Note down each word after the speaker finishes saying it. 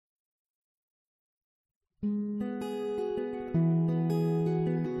One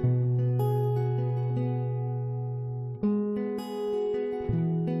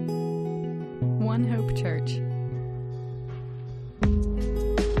Hope Church.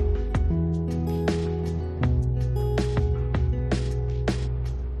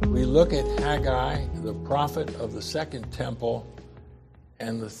 We look at Haggai, the prophet of the Second Temple,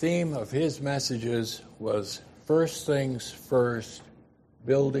 and the theme of his messages was first things first,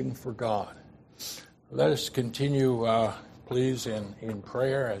 building for God. Let us continue, please, in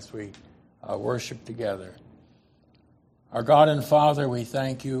prayer as we worship together. Our God and Father, we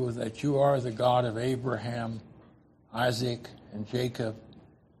thank you that you are the God of Abraham, Isaac, and Jacob,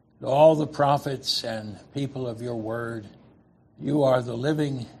 all the prophets and people of your word. You are the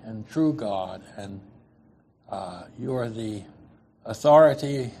living and true God, and you are the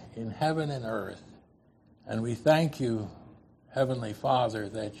authority in heaven and earth. And we thank you, Heavenly Father,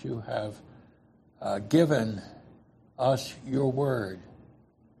 that you have given us your word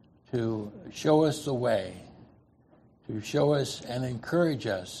to show us the way, to show us and encourage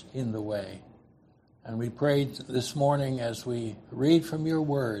us in the way. And we prayed this morning as we read from your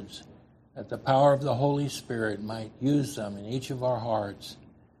words that the power of the Holy Spirit might use them in each of our hearts.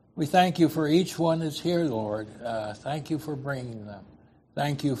 We thank you for each one that's here, Lord. Thank you for bringing them.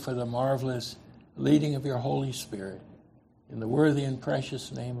 Thank you for the marvelous leading of your Holy Spirit. In the worthy and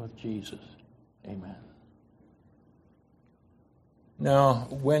precious name of Jesus, amen. Now,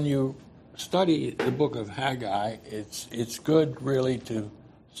 when you study the book of Haggai, it's good really to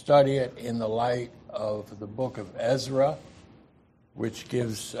study it in the light of the book of Ezra, which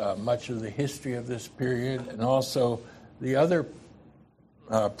gives much of the history of this period, and also the other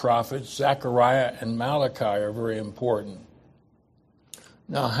prophets, Zechariah and Malachi, are very important.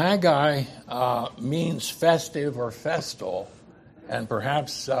 Now, Haggai means festive or festal, and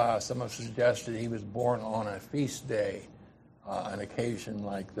perhaps some have suggested he was born on a feast day, an occasion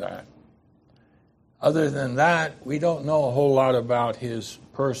like that. Other than that, we don't know a whole lot about his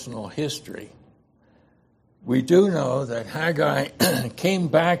personal history. We do know that Haggai came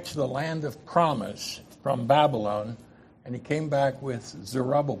back to the land of promise from Babylon, and he came back with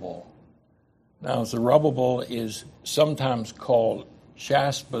Zerubbabel. Now, Zerubbabel is sometimes called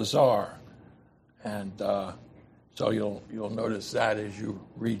Shashbazzar, and so you'll notice that as you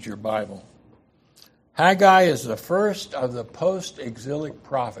read your Bible. Haggai is the first of the post-exilic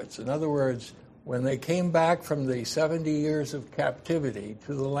prophets. In other words, when they came back from the 70 years of captivity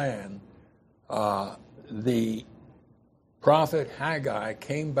to the land, the prophet Haggai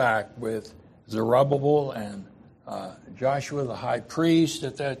came back with Zerubbabel and Joshua the high priest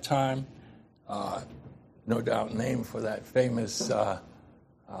at that time, no doubt named for that famous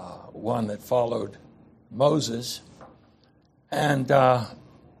one that followed Moses. And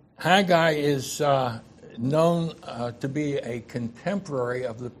Haggai is known to be a contemporary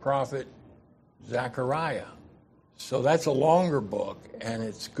of the prophet Zechariah. So that's a longer book, and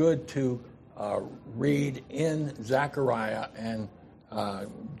it's good to read in Zechariah and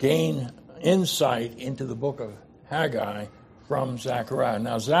gain insight into the book of Haggai from Zechariah.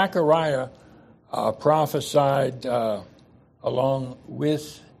 Now, Zechariah prophesied along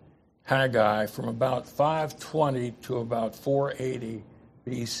with Haggai from about 520 to about 480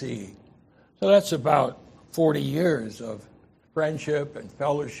 BC. So that's about 40 years of friendship and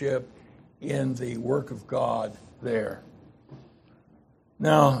fellowship in the work of God there.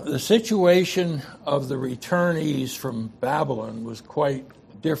 Now, the situation of the returnees from Babylon was quite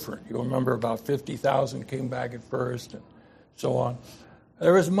different. You'll remember about 50,000 came back at first and so on.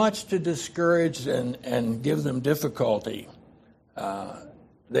 There was much to discourage and give them difficulty.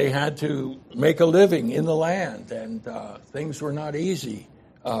 They had to make a living in the land, and things were not easy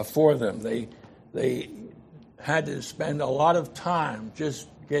for them. They had to spend a lot of time just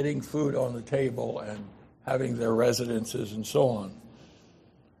getting food on the table and having their residences and so on.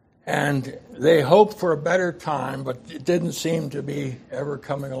 And they hoped for a better time, but it didn't seem to be ever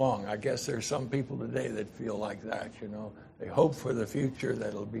coming along. I guess there's some people today that feel like that, you know. They hope for the future that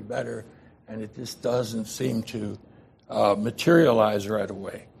it'll be better, and it just doesn't seem to materialize right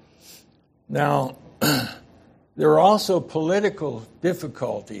away. Now, there were also political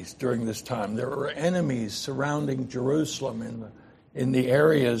difficulties during this time. There were enemies surrounding Jerusalem in the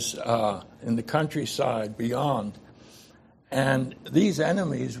areas in the countryside beyond. And these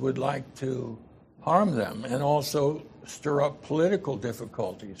enemies would like to harm them and also stir up political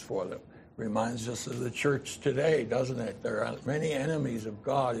difficulties for them. Reminds us of the church today, doesn't it? There are many enemies of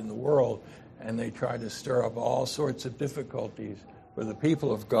God in the world, and they try to stir up all sorts of difficulties for the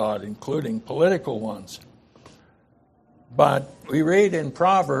people of God, including political ones. But we read in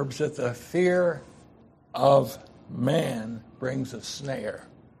Proverbs that the fear of man brings a snare.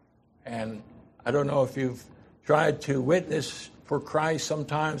 And I don't know if you've tried to witness for Christ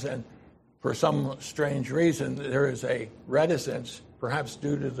sometimes, and for some strange reason there is a reticence, perhaps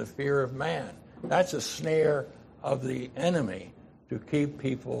due to the fear of man. That's a snare of the enemy to keep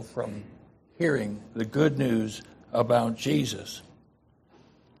people from hearing the good news about Jesus.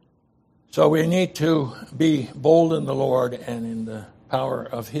 So we need to be bold in the Lord and in the power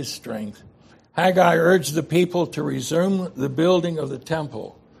of his strength. Haggai urged the people to resume the building of the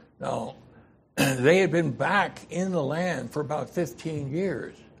temple. Now, they had been back in the land for about 15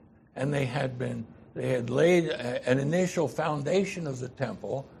 years, and they had laid an initial foundation of the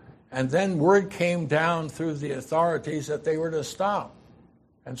temple, and then word came down through the authorities that they were to stop.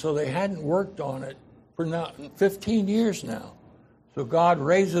 And so they hadn't worked on it for 15 years now. So God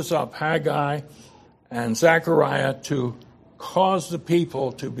raises up Haggai and Zechariah to cause the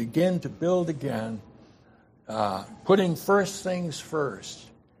people to begin to build again, putting first things first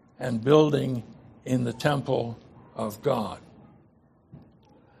and building in the temple of God.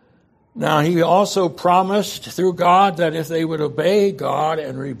 Now, he also promised through God that if they would obey God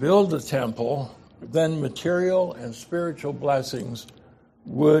and rebuild the temple, then material and spiritual blessings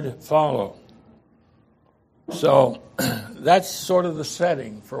would follow. So that's sort of the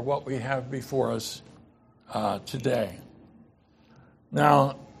setting for what we have before us today.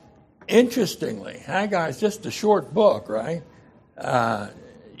 Now, interestingly, Haggai is just a short book, right?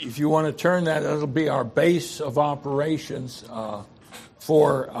 If you want to turn that, it'll be our base of operations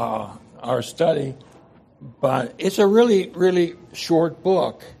for our study. But it's a really, really short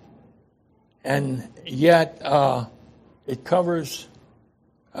book. And yet it covers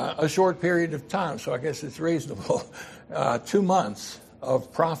a short period of time. So I guess it's reasonable. 2 months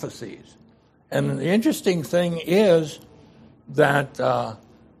of prophecies. And the interesting thing is that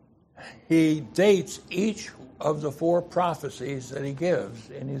he dates each of the 4 prophecies that he gives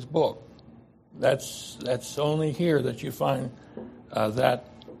in his book. That's only here that you find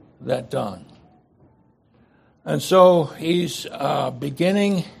that done. And so he's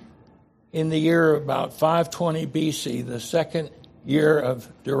beginning in the year about 520 BC, the second year of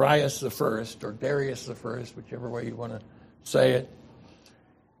Darius I, or Darius I, whichever way you want to say it.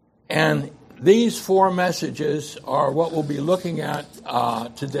 And these 4 messages are what we'll be looking at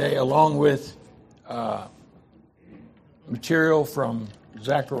today, along with material from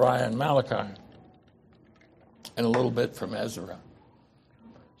Zechariah and Malachi, and a little bit from Ezra.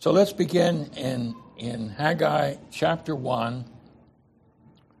 So let's begin in Haggai chapter 1,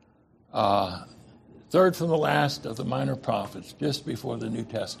 third from the last of the minor prophets, just before the New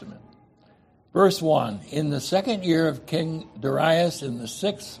Testament. Verse 1, in the 2nd year of King Darius, in the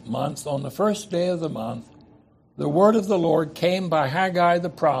 6th month, on the 1st day of the month, the word of the Lord came by Haggai the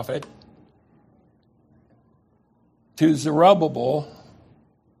prophet to Zerubbabel,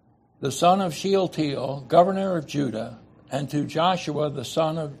 the son of Shealtiel, governor of Judah, and to Joshua, the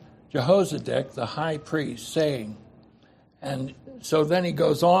son of Jehozadak, the high priest, saying, and so then he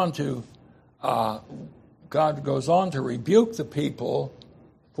goes on to, God goes on to rebuke the people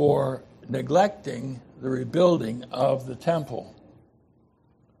for neglecting the rebuilding of the temple.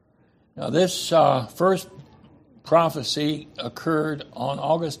 Now, this first prophecy occurred on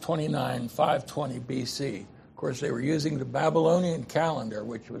August 29, 520 BC. Of course, they were using the Babylonian calendar,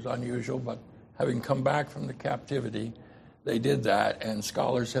 which was unusual, but having come back from the captivity, they did that, and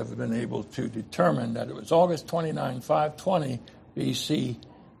scholars have been able to determine that it was August 29, 520 BC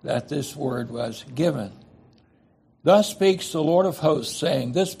that this word was given. Thus speaks the Lord of hosts,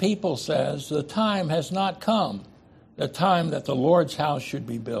 saying, this people says, the time has not come, the time that the Lord's house should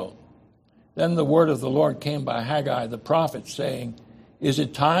be built. Then the word of the Lord came by Haggai the prophet, saying, is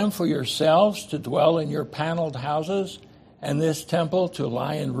it time for yourselves to dwell in your paneled houses, and this temple to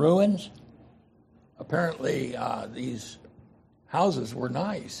lie in ruins? Apparently, these houses were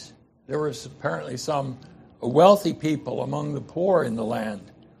nice. There was apparently some wealthy people among the poor in the land.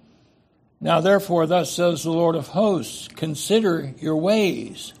 Now, therefore, thus says the Lord of hosts, consider your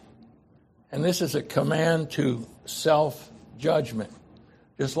ways. And this is a command to self-judgment.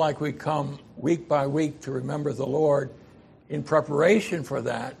 Just like we come week by week to remember the Lord, in preparation for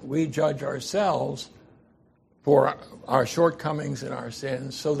that, we judge ourselves for our shortcomings and our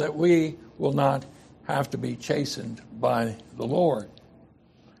sins so that we will not have to be chastened by the Lord.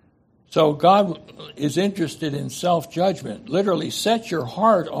 So God is interested in self-judgment. Literally, set your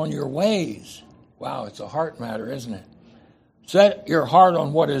heart on your ways. Wow, it's a heart matter, isn't it? Set your heart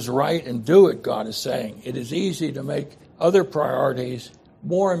on what is right and do it, God is saying. It is easy to make other priorities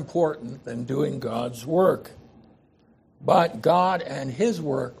more important than doing God's work. But God and his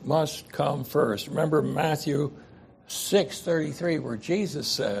work must come first. Remember Matthew 6:33, where Jesus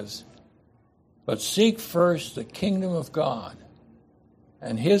says, but seek first the kingdom of God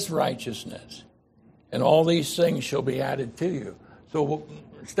and his righteousness, and all these things shall be added to you. So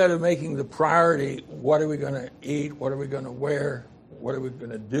instead of making the priority, what are we going to eat, what are we going to wear, what are we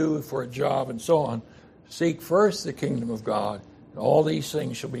going to do for a job, and so on, seek first the kingdom of God, and all these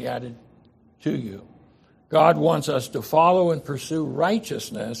things shall be added to you. God wants us to follow and pursue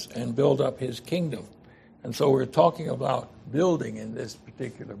righteousness and build up his kingdom. And so we're talking about building in this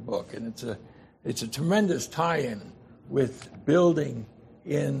particular book. And it's a tremendous tie-in with building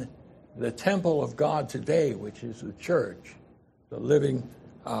in the temple of God today, which is the church, the living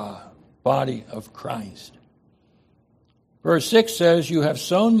body of Christ. Verse 6 says, you have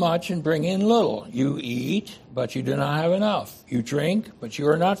sown much and bring in little. You eat, but you do not have enough. You drink, but you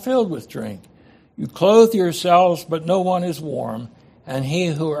are not filled with drink. You clothe yourselves, but no one is warm, and he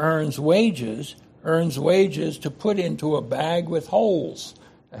who earns wages to put into a bag with holes.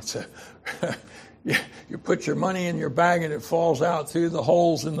 That's you put your money in your bag and it falls out through the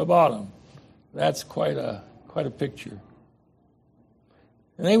holes in the bottom. That's quite a picture.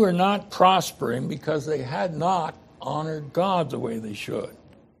 And they were not prospering because they had not honored God the way they should.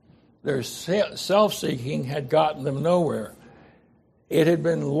 Their self-seeking had gotten them nowhere. It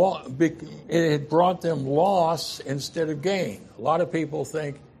had brought them loss instead of gain. A lot of people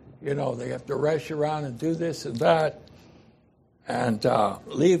think, they have to rush around and do this and that, and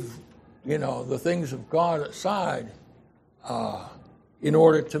leave, the things of God aside in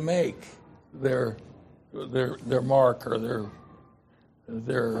order to make their mark or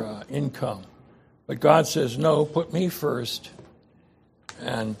their income. But God says, no, put me first.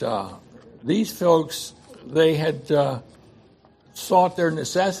 And these folks, they had thought their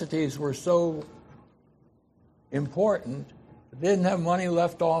necessities were so important, they didn't have money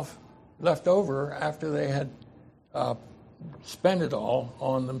left over after they had spent it all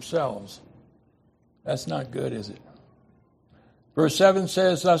on themselves. That's not good, is it? Verse 7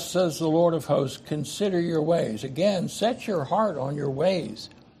 says, thus says the Lord of hosts, consider your ways. Again, set your heart on your ways.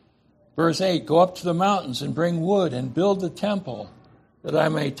 Verse 8, go up to the mountains and bring wood and build the temple, that I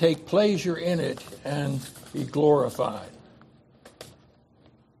may take pleasure in it and be glorified.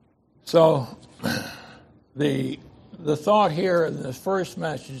 So the thought here in this first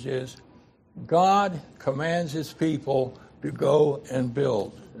message is God commands his people to go and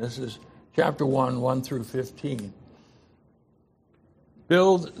build. This is chapter 1 through 15.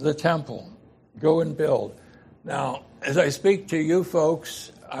 Build the temple. Go and build. Now, as I speak to you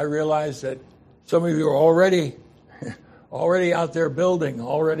folks, I realize that some of you are already out there building,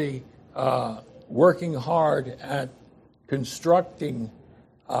 already working hard at constructing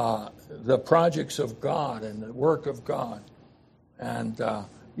the projects of God and the work of God. And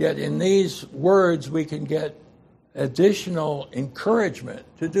yet in these words we can get additional encouragement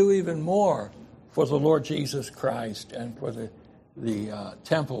to do even more for the Lord Jesus Christ and for the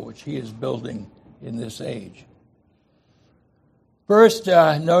temple which he is building in this age. First,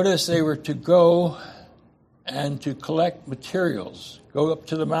 notice they were to go and to collect materials, go up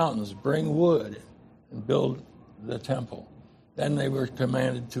to the mountains, bring wood, and build the temple. Then they were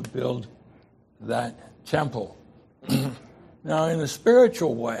commanded to build that temple. Now, in a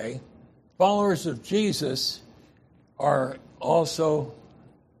spiritual way, followers of Jesus are also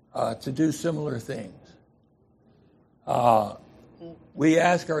to do similar things. We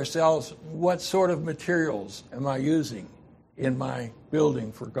ask ourselves, what sort of materials am I using in my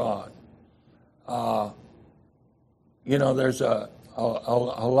building for God? There's a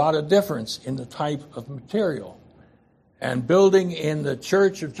lot of difference in the type of material. And building in the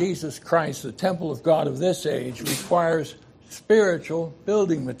Church of Jesus Christ, the temple of God of this age, requires spiritual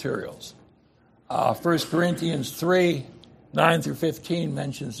building materials. 1 Corinthians 3, 9 through 15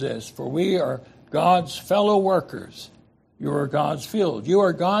 mentions this. For we are God's fellow workers. You are God's field. You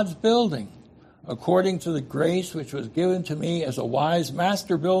are God's building. According to the grace which was given to me as a wise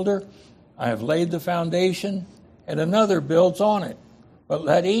master builder, I have laid the foundation, and another builds on it. But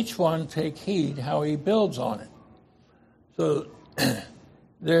let each one take heed how he builds on it. So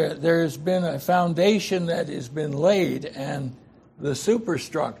there's been a foundation that has been laid, and the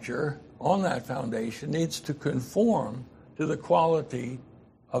superstructure on that foundation needs to conform to the quality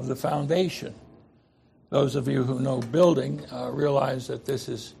of the foundation. Those of you who know building realize that this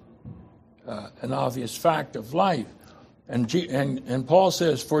is an obvious fact of life. And Paul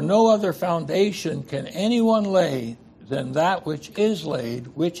says, for no other foundation can anyone lay than that which is laid,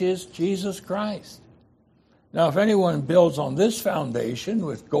 which is Jesus Christ. Now, if anyone builds on this foundation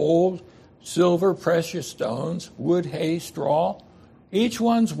with gold, silver, precious stones, wood, hay, straw. Each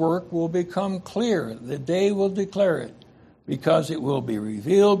one's work will become clear. The day will declare it, because it will be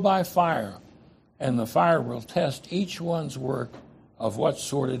revealed by fire, and the fire will test each one's work of what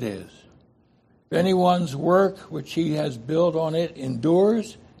sort it is. If anyone's work which he has built on it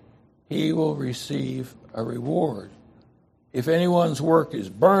endures, he will receive a reward. If anyone's work is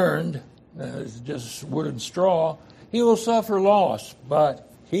burned, it's just wood and straw, he will suffer loss, but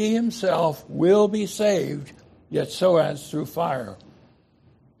he himself will be saved, yet so as through fire.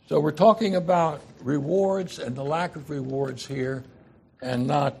 So we're talking about rewards and the lack of rewards here, and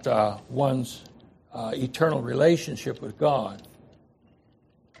not one's eternal relationship with God.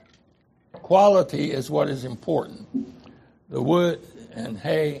 Quality is what is important. The wood and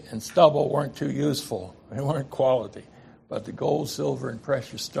hay and stubble weren't too useful. They weren't quality. But the gold, silver, and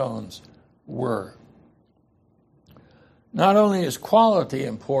precious stones were. Not only is quality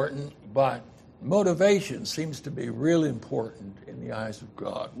important, but motivation seems to be really important in the eyes of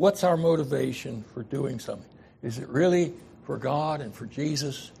God. What's our motivation for doing something? Is it really for God and for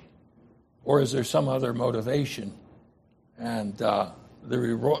Jesus? Or is there some other motivation? And the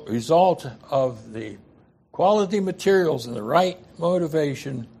result of the quality materials and the right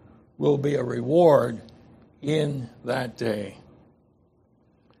motivation will be a reward in that day.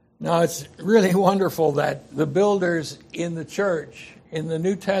 Now, it's really wonderful that the builders in the church, in the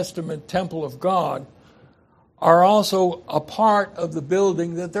New Testament temple of God, are also a part of the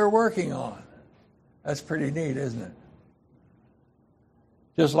building that they're working on. That's pretty neat, isn't it?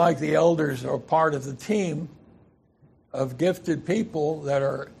 Just like the elders are part of the team of gifted people that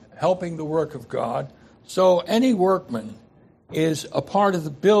are helping the work of God, so any workman is a part of the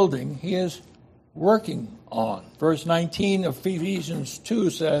building he is working on. Verse 19 of Ephesians 2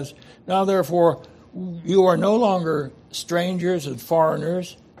 says, "Now therefore you are no longer strangers and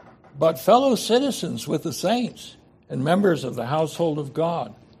foreigners, but fellow citizens with the saints and members of the household of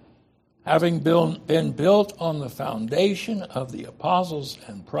God, having been built on the foundation of the apostles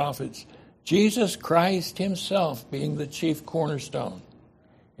and prophets, Jesus Christ himself being the chief cornerstone,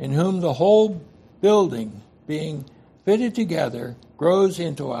 in whom the whole building being fitted together grows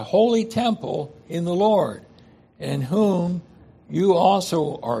into a holy temple in the Lord, in whom you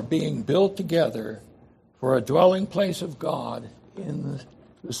also are being built together for a dwelling place of God in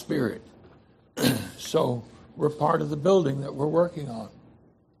the Spirit." So we're part of the building that we're working on.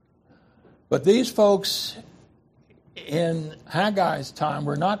 But these folks in Haggai's time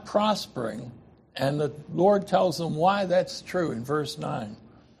were not prospering, and the Lord tells them why that's true in verse 9.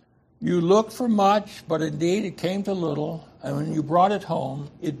 "You looked for much, but indeed it came to little, and when you brought it home,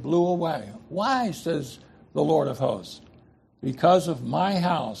 it blew away." Why, says the Lord of hosts? "Because of my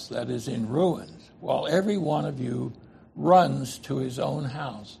house that is in ruins, while every one of you runs to his own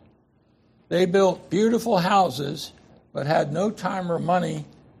house." They built beautiful houses, but had no time or money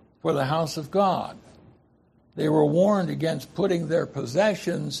for the house of God. They were warned against putting their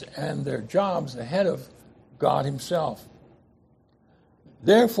possessions and their jobs ahead of God himself.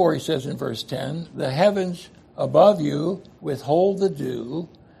 "Therefore," he says in verse 10, "the heavens above you withhold the dew,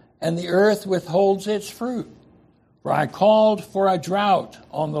 and the earth withholds its fruit. For I called for a drought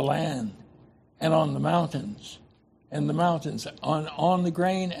on the land and on the mountains, on the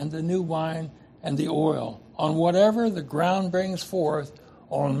grain and the new wine and the oil, on whatever the ground brings forth,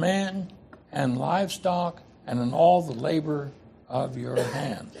 on man and livestock, and on all the labor of your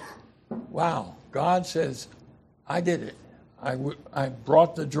hands." Wow, God says, I did it. I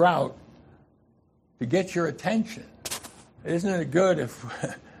brought the drought to get your attention. Isn't it good if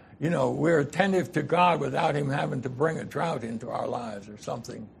we're attentive to God without him having to bring a drought into our lives or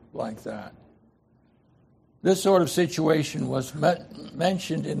something like that? This sort of situation was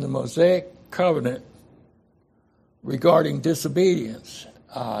mentioned in the Mosaic covenant regarding disobedience,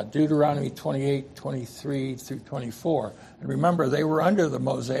 Deuteronomy 28, 23 through 24. And remember, they were under the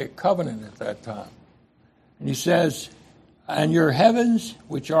Mosaic covenant at that time. And he says, "And your heavens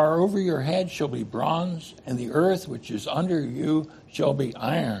which are over your head shall be bronze, and the earth which is under you shall be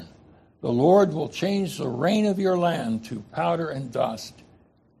iron. The Lord will change the rain of your land to powder and dust.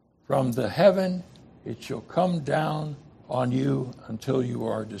 From the heaven it shall come down on you until you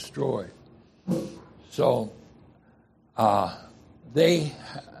are destroyed." So they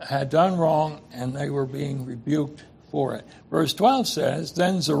had done wrong, and they were being rebuked for it. Verse 12 says,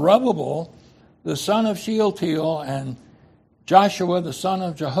 "Then Zerubbabel, the son of Shealtiel, and Joshua, the son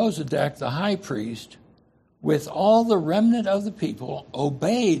of Jehozadak, the high priest, with all the remnant of the people,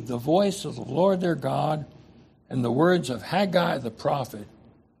 obeyed the voice of the Lord their God and the words of Haggai the prophet,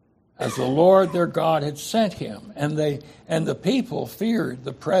 as the Lord their God had sent him. And the people feared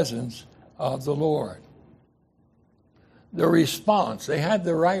the presence of the Lord. The response, they had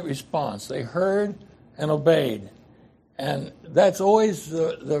the right response. They heard and obeyed. And that's always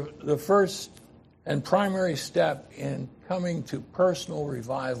the first and primary step in coming to personal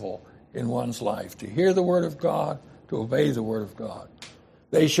revival in one's life, to hear the Word of God, to obey the Word of God.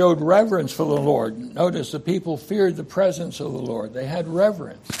 They showed reverence for the Lord. Notice the people feared the presence of the Lord. They had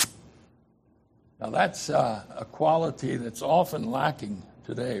reverence. Now that's a quality that's often lacking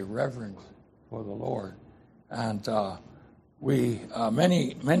today, reverence for the Lord. And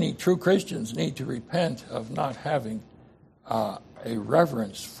many true Christians need to repent of not having a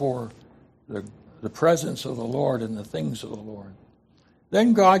reverence for the presence of the Lord and the things of the Lord.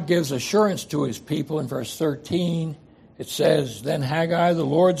 Then God gives assurance to his people in verse 13. It says, then Haggai, the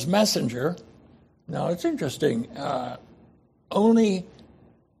Lord's messenger. Now it's interesting. Only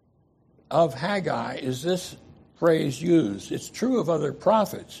of Haggai is this phrase used. It's true of other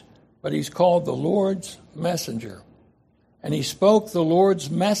prophets, but he's called the Lord's messenger. And he spoke the Lord's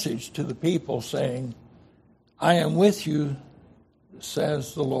message to the people, saying, I am with you,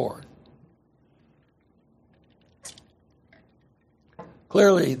 says the Lord.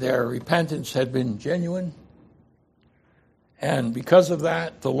 Clearly, their repentance had been genuine. And because of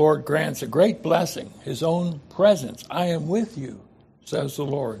that, the Lord grants a great blessing, his own presence. I am with you, says the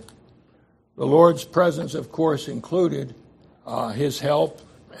Lord. The Lord's presence, of course, included his help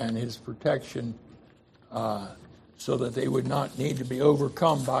and his protection so that they would not need to be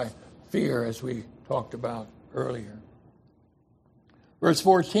overcome by fear, as we talked about earlier. Verse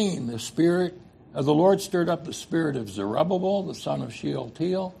 14, the Spirit of the Lord stirred up the spirit of Zerubbabel, the son of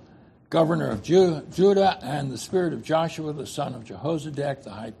Shealtiel, governor of Judah, and the spirit of Joshua, the son of Jehozadak, the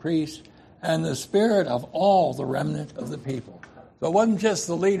high priest, and the spirit of all the remnant of the people. So it wasn't just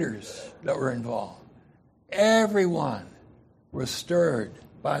the leaders that were involved. Everyone was stirred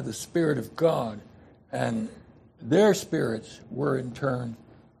by the Spirit of God, and their spirits were in turn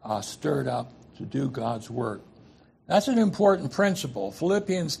stirred up to do God's work. That's an important principle.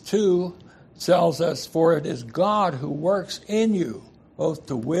 Philippians 2 tells us, for it is God who works in you, both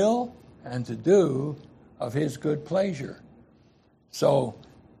to will and to do of his good pleasure. So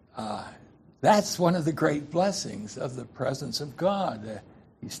that's one of the great blessings of the presence of God.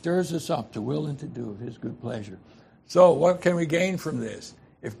 He stirs us up to will and to do of his good pleasure. So what can we gain from this?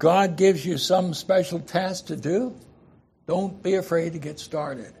 If God gives you some special task to do, don't be afraid to get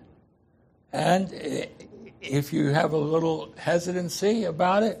started. And if you have a little hesitancy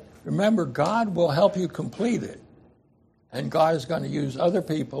about it, remember, God will help you complete it. And God is going to use other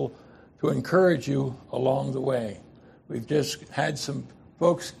people to encourage you along the way. We've just had some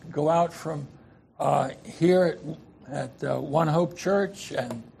folks go out from here at One Hope Church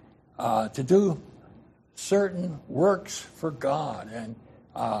and to do certain works for God. And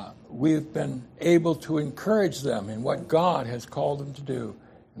we've been able to encourage them in what God has called them to do.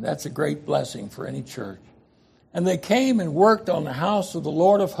 And that's a great blessing for any church. And they came and worked on the house of the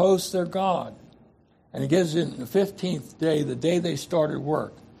Lord of hosts, their God. And it gives in the 15th day, the day they started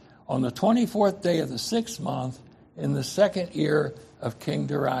work, on the 24th day of the 6th month, in the 2nd year of King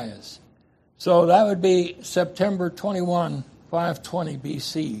Darius. So that would be September 21, 520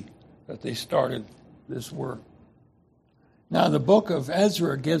 BC, that they started this work. Now, the book of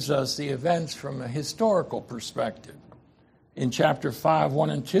Ezra gives us the events from a historical perspective. In chapter 5, 1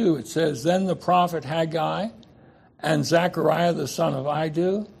 and 2, it says, then the prophet Haggai and Zechariah the son of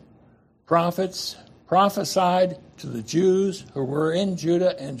Iddo, prophets, prophesied to the Jews who were in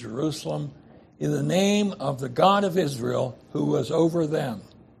Judah and Jerusalem in the name of the God of Israel who was over them.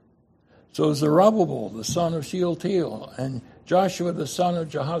 So Zerubbabel the son of Shealtiel and Joshua the son of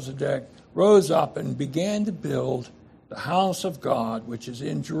Jehozadak rose up and began to build the house of God which is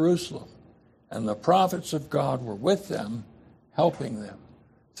in Jerusalem. And the prophets of God were with them, helping them.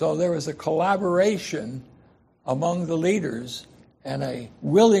 So there was a collaboration among the leaders and a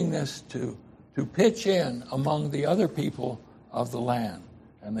willingness to pitch in among the other people of the land.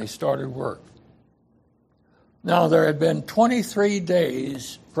 And they started work. Now, there had been 23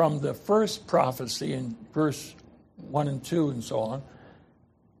 days from the first prophecy in verse 1 and 2 and so on.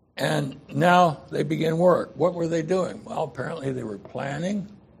 And now they begin work. What were they doing? Well, apparently they were planning.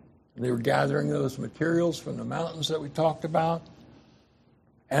 They were gathering those materials from the mountains that we talked about.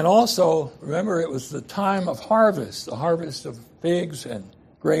 And also, remember, it was the time of harvest, the harvest of figs and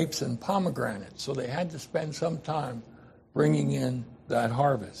grapes and pomegranates. So they had to spend some time bringing in that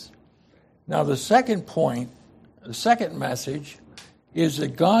harvest. Now, the second point, the second message, is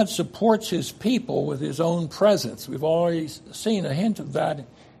that God supports his people with his own presence. We've already seen a hint of that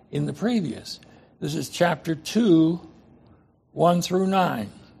in the previous. This is chapter 2, 1 through 9.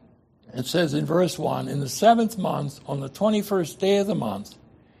 It says in verse 1, in the 7th month, on the 21st day of the month,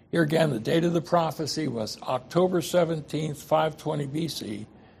 here again, the date of the prophecy was October 17th, 520 BC. It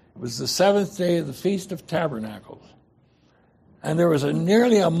was the 7th day of the Feast of Tabernacles. And there was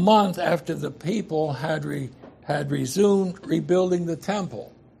nearly a month after the people had resumed rebuilding the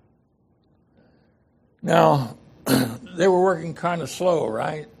temple. Now, they were working kind of slow,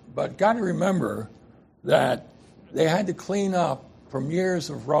 right? But got to remember that they had to clean up from years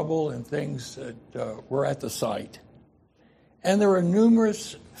of rubble and things that were at the site. And there were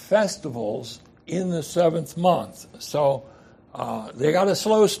numerous festivals in the 7th month. So they got a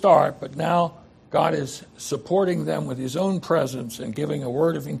slow start, but now God is supporting them with his own presence and giving a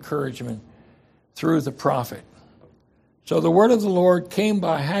word of encouragement through the prophet. So the word of the Lord came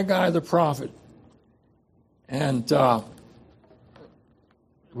by Haggai the prophet. And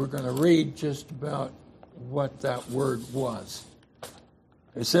we're going to read just about what that word was.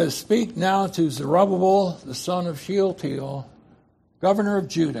 It says, speak now to Zerubbabel, the son of Shealtiel, governor of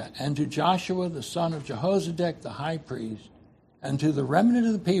Judah, and to Joshua, the son of Jehozadak, the high priest, and to the remnant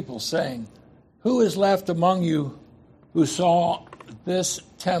of the people, saying, who is left among you who saw this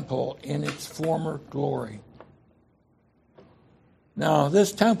temple in its former glory? Now,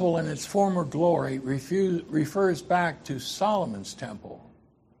 this temple in its former glory refers back to Solomon's temple,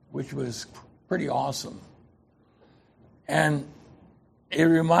 which was pretty awesome. And it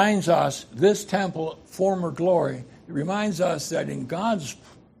reminds us, this temple, former glory, it reminds us that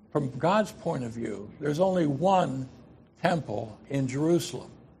from God's point of view, there's only one temple in Jerusalem.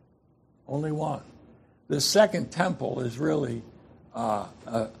 Only one. The second temple is really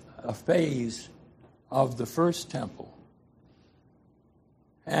a phase of the first temple.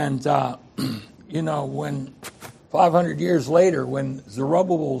 And, when 500 years later, when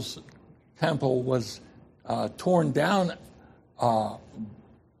Zerubbabel's temple was torn down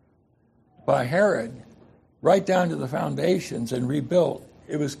by Herod, right down to the foundations and rebuilt,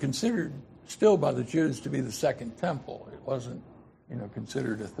 it was considered still by the Jews to be the second temple. It wasn't,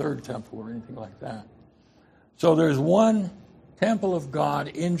 considered a third temple or anything like that. So there's one temple of God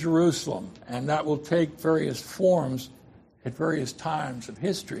in Jerusalem, and that will take various forms at various times of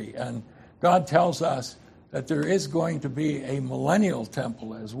history. And God tells us that there is going to be a millennial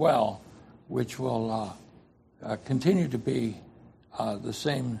temple as well, which will continue to be the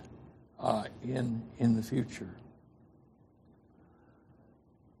same in the future.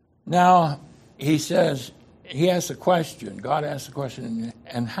 Now, he asks a question. God asks a question,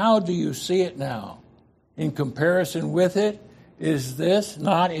 and how do you see it now? In comparison with it, is this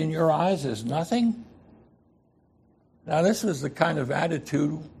not in your eyes as nothing? Now, this was the kind of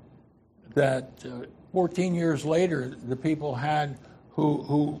attitude that 14 years later the people had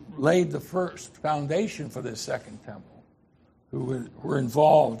who laid the first foundation for this second temple, who were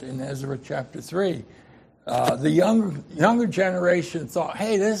involved in Ezra chapter 3. The younger generation thought,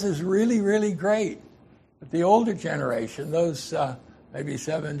 hey, this is really, really great. But the older generation, those maybe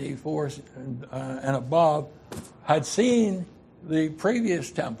 74 and above, had seen the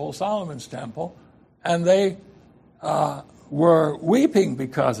previous temple, Solomon's temple, and they were weeping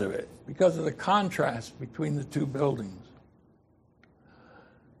because of it, because of the contrast between the two buildings.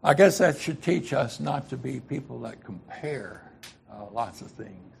 I guess that should teach us not to be people that compare lots of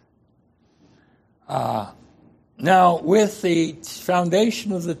things. Now, with the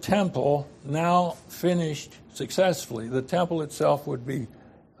foundation of the temple now finished successfully, the temple itself would be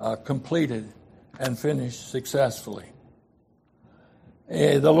completed and finished successfully.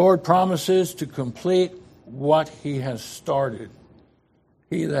 The Lord promises to complete what he has started.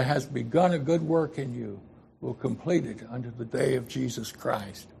 He that has begun a good work in you will complete it unto the day of Jesus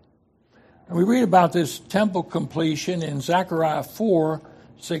Christ. And we read about this temple completion in Zechariah 4,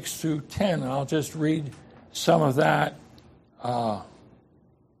 6 through 10. And I'll just read some of that.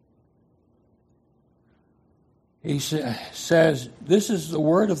 He says, this is the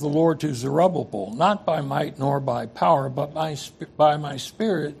word of the Lord to Zerubbabel, not by might nor by power, but by my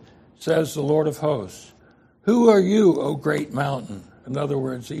spirit, says the Lord of hosts. Who are you, O great mountain? In other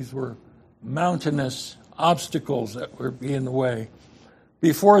words, these were mountainous obstacles that were in the way.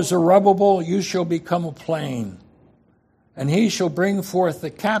 Before Zerubbabel, you shall become a plain, and he shall bring forth the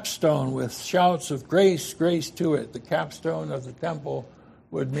capstone with shouts of grace, grace to it. The capstone of the temple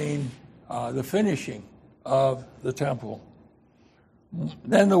would mean the finishing of the temple.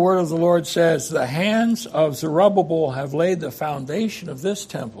 Then the word of the Lord says, the hands of Zerubbabel have laid the foundation of this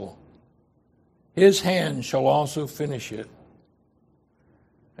temple. His hand shall also finish it.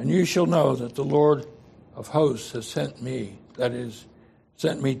 And you shall know that the Lord of hosts has sent me, that is,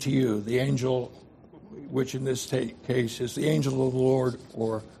 sent me to you, the angel, which in this case is the angel of the Lord,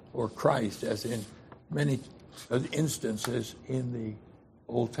 or or Christ, as in many instances in the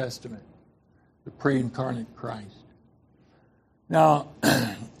Old Testament, the pre-incarnate Christ. Now,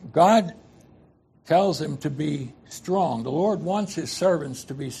 God tells him to be strong. The Lord wants his servants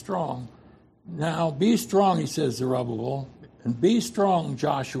to be strong. Now, be strong, he says, Zerubbabel, and be strong,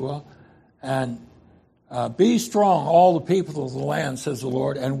 Joshua, and be strong, all the people of the land, says the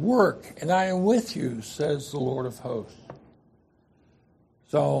Lord, and work, and I am with you, says the Lord of hosts.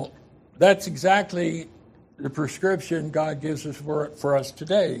 So that's exactly the prescription God gives us for us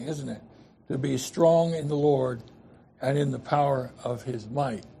today, isn't it? To be strong in the Lord and in the power of his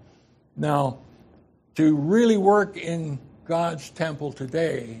might. Now, to really work in God's temple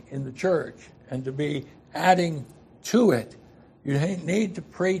today, in the church, and to be adding to it, you need to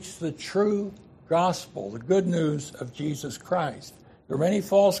preach the true gospel, the good news of Jesus Christ. There are many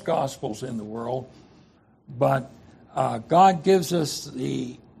false gospels in the world, but God gives us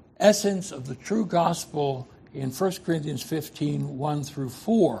the essence of the true gospel in 1 Corinthians 15, 1 through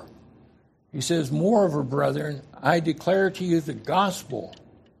 4. He says, moreover, brethren, I declare to you the gospel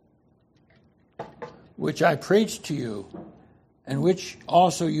which I preached to you, and which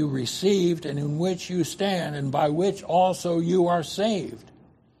also you received, and in which you stand, and by which also you are saved.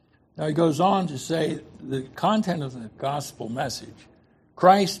 Now he goes on to say the content of the gospel message.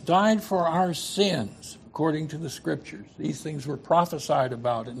 Christ died for our sins, according to the Scriptures. These things were prophesied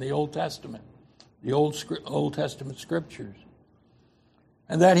about in the Old Testament, the Old Testament Scriptures.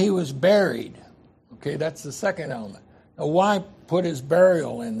 And that he was buried. Okay, that's the second element. Now, why put his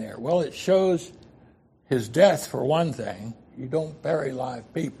burial in there? Well, it shows his death, for one thing. You don't bury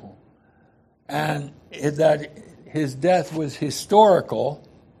live people. And that his death was historical,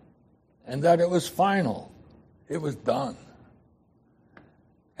 and that it was final. It was done.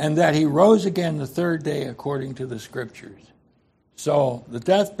 And that he rose again the third day according to the Scriptures. So the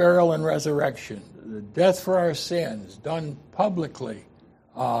death, burial, and resurrection, the death for our sins, done publicly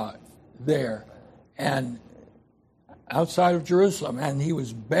there and outside of Jerusalem, and he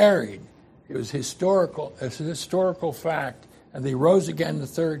was buried. It was historical. It's a historical fact, and he rose again the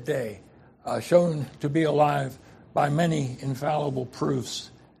third day, shown to be alive by many infallible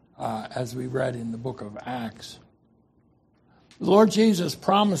proofs, as we read in the book of Acts. The Lord Jesus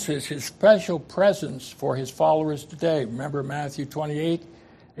promises his special presence for his followers today. Remember Matthew 28,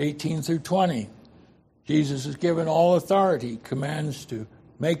 18 through 20. Jesus is given all authority, commands to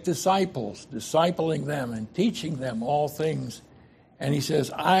make disciples, discipling them and teaching them all things. And he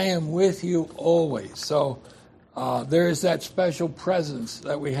says, I am with you always. So there is that special presence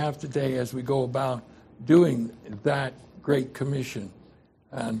that we have today as we go about doing that great commission.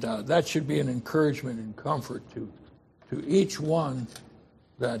 And that should be an encouragement and comfort to each one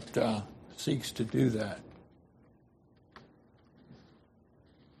that seeks to do that.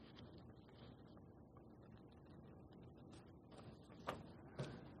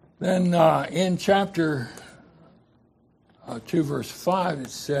 Then in chapter 2, verse 5, it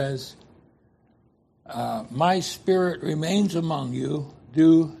says, my spirit remains among you,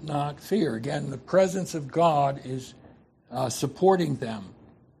 do not fear. Again, the presence of God is supporting them.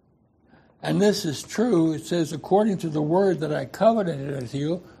 And this is true. It says, according to the word that I covenanted with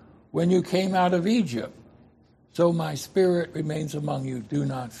you when you came out of Egypt. So my spirit remains among you, do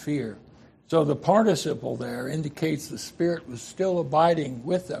not fear. So the participle there indicates the Spirit was still abiding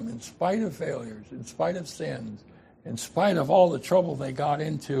with them in spite of failures, in spite of sins, in spite of all the trouble they got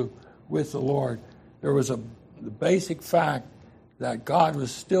into with the Lord. There was the basic fact that God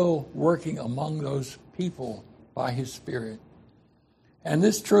was still working among those people by his Spirit. And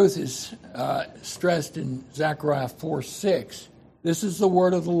this truth is stressed in Zechariah 4:6. This is the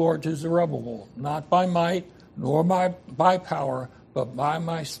word of the Lord to Zerubbabel, not by might, nor by power, but by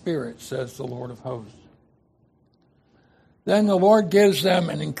my Spirit, says the Lord of hosts. Then the Lord gives them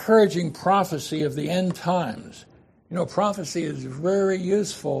an encouraging prophecy of the end times. You know, prophecy is very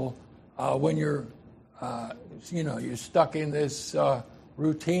useful when you're stuck in this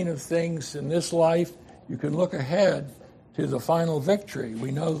routine of things in this life. You can look ahead to the final victory.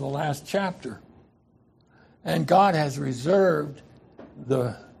 We know the last chapter. And God has reserved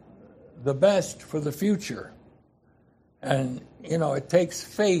the best for the future. And, it takes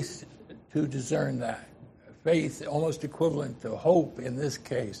faith to discern that. Faith almost equivalent to hope in this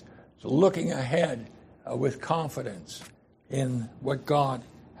case. So looking ahead with confidence in what God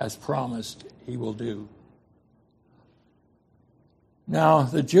has promised he will do. Now,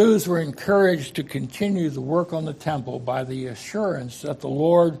 the Jews were encouraged to continue the work on the temple by the assurance that the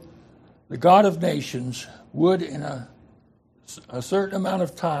Lord, the God of nations, would in a certain amount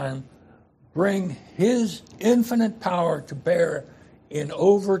of time bring his infinite power to bear in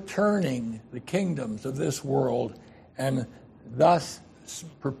overturning the kingdoms of this world and thus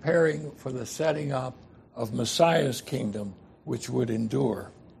preparing for the setting up of Messiah's kingdom, which would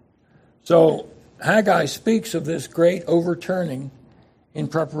endure. So Haggai speaks of this great overturning in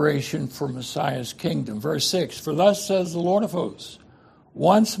preparation for Messiah's kingdom. Verse 6, for thus says the Lord of hosts,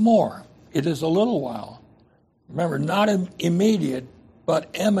 once more, it is a little while. Remember, not immediate, but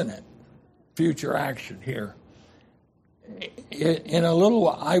imminent future action here. In a little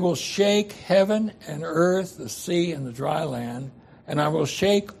while, I will shake heaven and earth, the sea and the dry land, and I will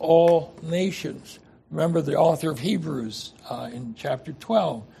shake all nations. Remember, the author of Hebrews in chapter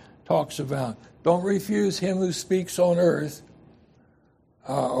 12 talks about, don't refuse him who speaks on earth,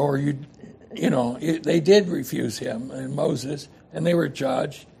 they did refuse him and Moses, and they were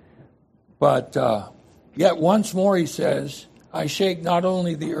judged. But yet once more he says, I shake not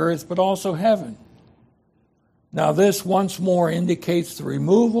only the earth, but also heaven. Now this once more indicates the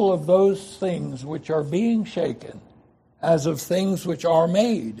removal of those things which are being shaken, as of things which are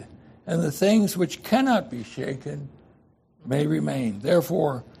made, and the things which cannot be shaken may remain.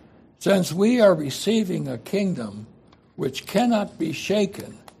 Therefore, since we are receiving a kingdom which cannot be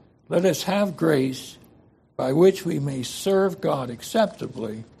shaken, let us have grace by which we may serve God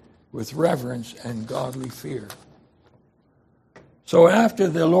acceptably with reverence and godly fear. So after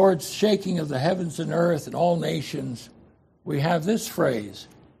the Lord's shaking of the heavens and earth and all nations, we have this phrase,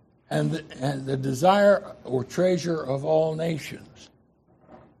 and the desire or treasure of all nations.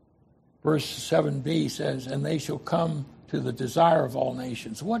 Verse 7b says, and they shall come to the desire of all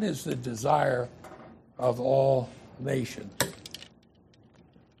nations. What is the desire of all nations?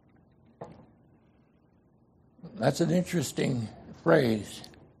 That's an interesting phrase.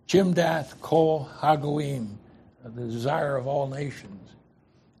 Chimdath Kol Hagoim, the desire of all nations.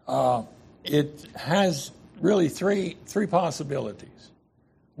 It has really three possibilities.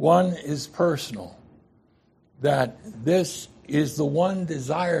 One is personal, that this is the one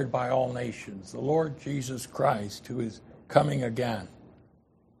desired by all nations, the Lord Jesus Christ, who is coming again.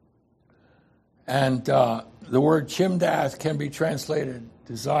 And the word Chimdath can be translated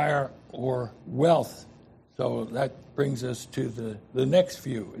desire or wealth. So that brings us to the next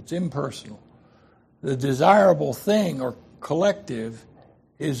view. It's impersonal. The desirable thing or collective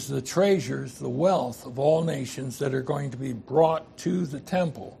is the treasures, the wealth of all nations that are going to be brought to the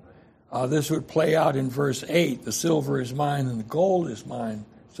temple. This would play out in verse 8. The silver is mine and the gold is mine,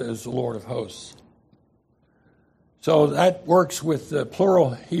 says the Lord of hosts. So that works with the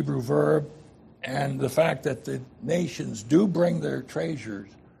plural Hebrew verb and the fact that the nations do bring their treasures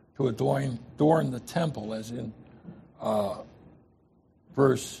to adorn the temple, as in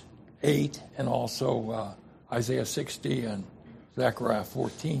verse 8 and also Isaiah 60 and Zechariah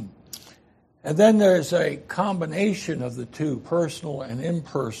 14. And then there's a combination of the two, personal and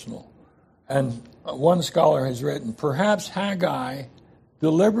impersonal. And one scholar has written, perhaps Haggai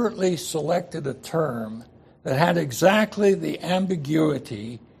deliberately selected a term that had exactly the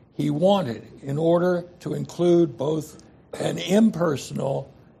ambiguity he wanted in order to include both an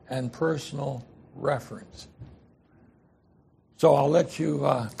impersonal and personal reference. So I'll let you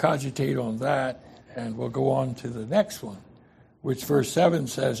cogitate on that, and we'll go on to the next one, which verse 7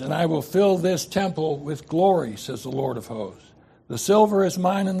 says, and I will fill this temple with glory, says the Lord of hosts. The silver is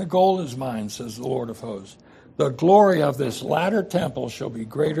mine and the gold is mine, says the Lord of hosts. The glory of this latter temple shall be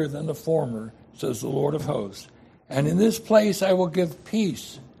greater than the former, says the Lord of hosts. And in this place I will give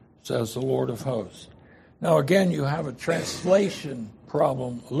peace, says the Lord of hosts. Now again, you have a translation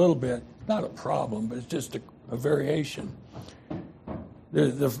problem a little bit. Not a problem, but it's just a variation.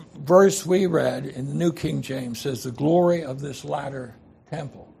 The verse we read in the New King James says the glory of this latter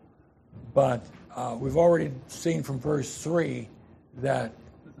temple. But we've already seen from verse 3 that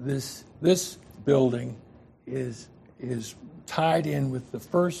this building is tied in with the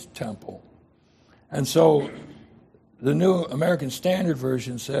first temple. And so the New American Standard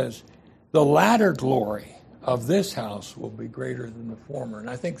Version says, the latter glory of this house will be greater than the former. And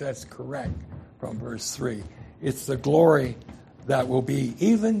I think that's correct from verse 3. It's the glory that will be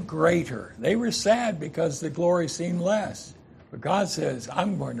even greater. They were sad because the glory seemed less. But God says,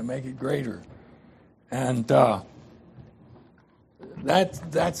 I'm going to make it greater. And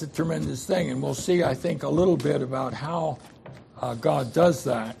that's a tremendous thing. And we'll see, I think, a little bit about how God does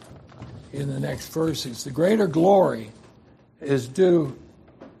that in the next verses. The greater glory is due,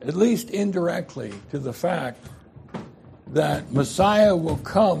 at least indirectly, to the fact that Messiah will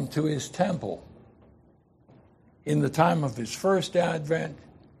come to his temple in the time of his first advent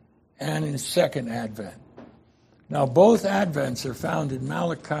and his second advent. Now, both advents are found in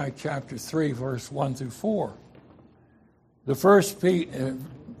Malachi chapter 3, verse 1 through 4. The first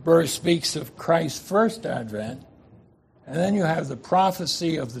verse speaks of Christ's first advent, and then you have the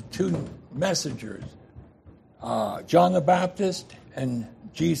prophecy of the two messengers, John the Baptist and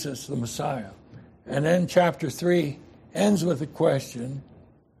Jesus the Messiah. And then chapter 3 ends with a question,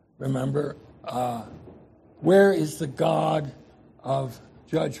 remember, where is the God of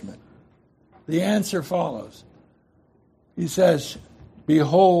judgment? The answer follows. He says,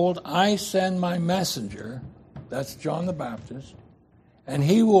 behold, I send my messenger, that's John the Baptist, and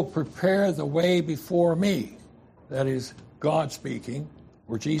he will prepare the way before me, that is God speaking,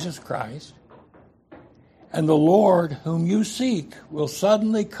 or Jesus Christ. And the Lord whom you seek will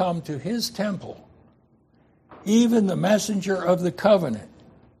suddenly come to his temple, even the messenger of the covenant,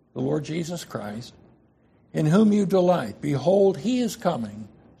 the Lord Jesus Christ, in whom you delight. Behold, he is coming,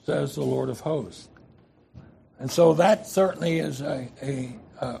 says the Lord of hosts. And so that certainly is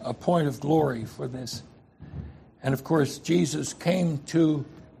a point of glory for this. And of course, Jesus came to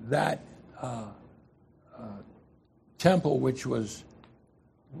that temple, which was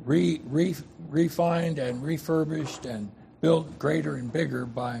refined and refurbished and built greater and bigger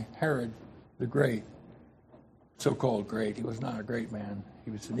by Herod the Great. So-called great. He was not a great man.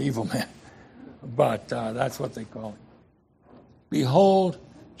 He was an evil man. But that's what they call him. Behold,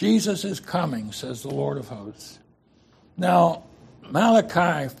 Jesus is coming, says the Lord of hosts. Now,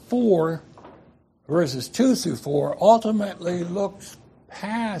 Malachi 4, verses 2 through 4, ultimately looks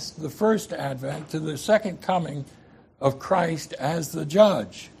past the first advent to the second coming of Christ as the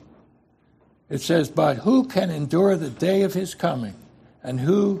judge. It says, but who can endure the day of his coming, and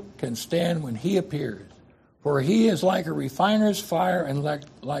who can stand when he appears? For he is like a refiner's fire and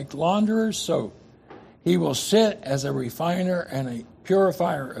like launderer's soap. He will sit as a refiner and a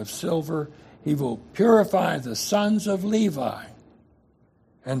purifier of silver. He will purify the sons of Levi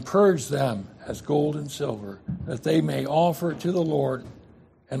and purge them as gold and silver, that they may offer to the Lord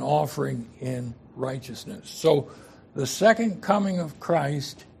an offering in righteousness. So the second coming of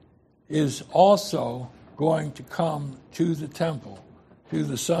Christ is also going to come to the temple, to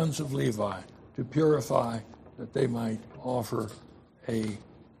the sons of Levi, to purify that they might offer a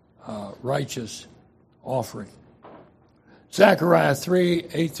righteous offering. Zechariah 3,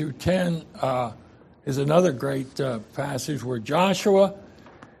 8 through 10 is another great passage where Joshua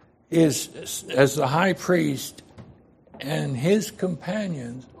is, as the high priest, and his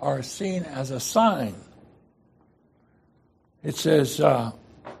companions are seen as a sign. It says,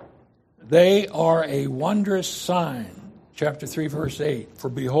 they are a wondrous sign. Chapter 3, verse 8. For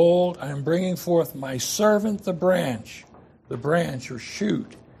behold, I am bringing forth my servant, the branch or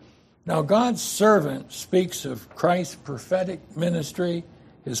shoot. Now, God's servant speaks of Christ's prophetic ministry,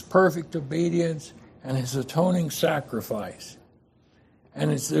 his perfect obedience, and his atoning sacrifice.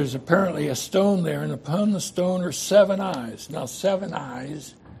 And there's apparently a stone there, and upon the stone are 7 eyes. Now, 7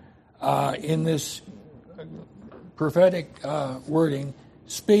 eyes in this prophetic wording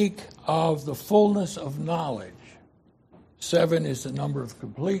speak of the fullness of knowledge. 7 is the number of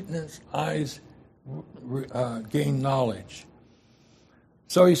completeness. Eyes gain knowledge.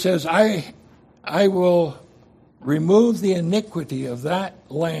 So he says, I will remove the iniquity of that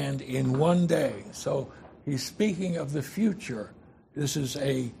land in one day. So he's speaking of the future. This is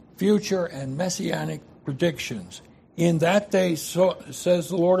a future and messianic predictions. In that day, so says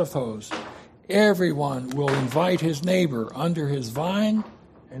the Lord of hosts, everyone will invite his neighbor under his vine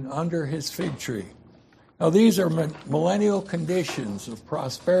and under his fig tree. Now, these are millennial conditions of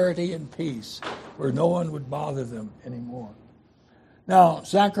prosperity and peace where no one would bother them anymore. Now,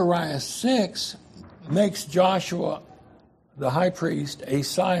 Zechariah 6 makes Joshua, the high priest, a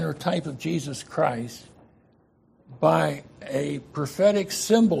sign or type of Jesus Christ by a prophetic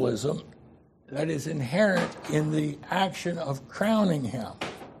symbolism that is inherent in the action of crowning him.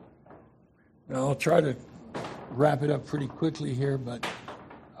 Now, I'll try to wrap it up pretty quickly here, but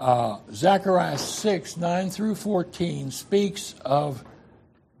Zechariah 6, 9 through 14 speaks of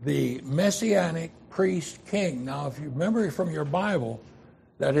the messianic priest king. Now, if you remember from your Bible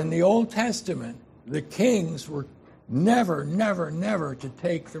that in the Old Testament, the kings were never to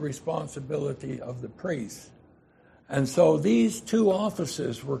take the responsibility of the priests. And so these two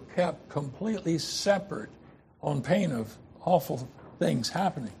offices were kept completely separate on pain of awful things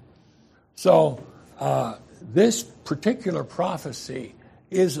happening. So this particular prophecy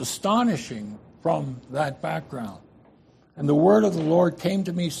is astonishing from that background. And the word of the Lord came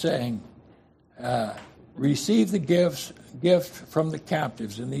to me saying, receive the gift from the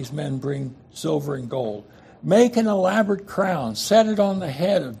captives, and these men bring silver and gold. Make an elaborate crown, set it on the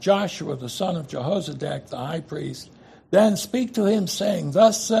head of Joshua, the son of Jehozadak, the high priest. Then speak to him, saying,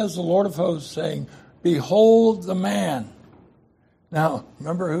 thus says the Lord of hosts, saying, behold the man. Now,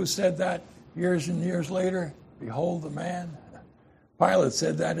 remember who said that years and years later? Behold the man. Pilate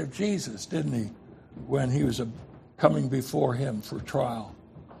said that of Jesus, didn't he, when he was coming before him for trial?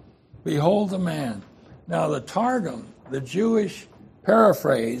 Behold the man. Now, the Targum, the Jewish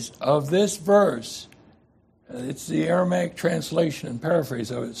paraphrase of this verse, it's the Aramaic translation and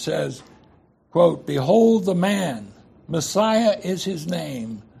paraphrase of it, says, quote, behold the man, Messiah is his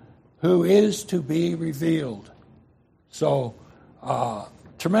name, who is to be revealed. So,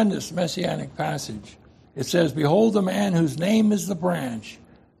 tremendous messianic passage. It says, behold the man whose name is the branch.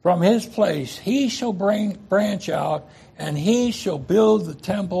 From his place he shall branch out, and he shall build the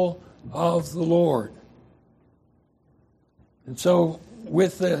temple of the Lord. And so,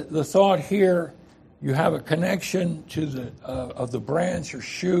 with the thought here, you have a connection to the branch or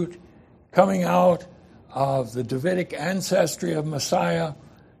shoot coming out of the Davidic ancestry of Messiah,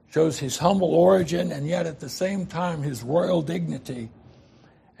 shows his humble origin and yet at the same time his royal dignity.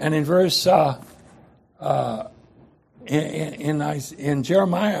 And in verse in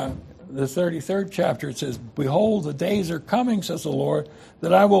Jeremiah, the 33rd chapter, it says, behold, the days are coming, says the Lord,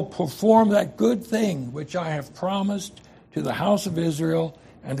 that I will perform that good thing which I have promised to the house of Israel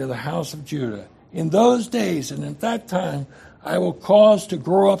and to the house of Judah. In those days and at that time, I will cause to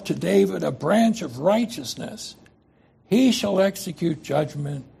grow up to David a branch of righteousness. He shall execute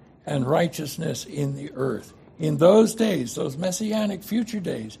judgment and righteousness in the earth. In those days, those messianic future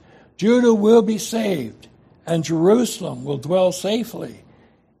days, Judah will be saved, and Jerusalem will dwell safely.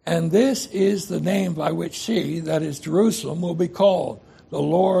 And this is the name by which she, that is Jerusalem, will be called, the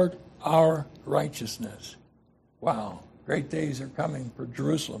Lord our righteousness. Wow, great days are coming for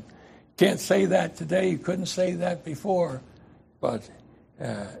Jerusalem. Can't say that today. You couldn't say that before. But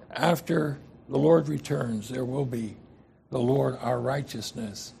after the Lord returns, there will be the Lord our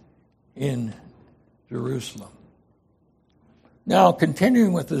righteousness in Jerusalem. Now,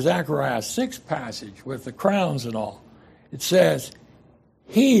 continuing with the Zechariah 6 passage with the crowns and all, it says,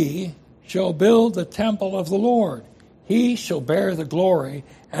 he shall build the temple of the Lord. He shall bear the glory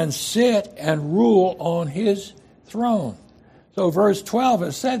and sit and rule on his throne. So verse 12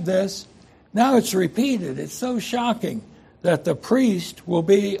 has said this. Now it's repeated. It's so shocking that the priest will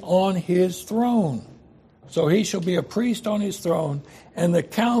be on his throne. So he shall be a priest on his throne, and the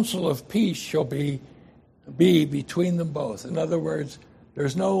council of peace shall be between them both. In other words,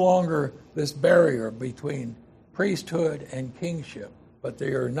 there's no longer this barrier between priesthood and kingship, but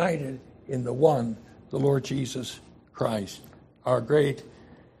they are united in the one, the Lord Jesus Christ, our great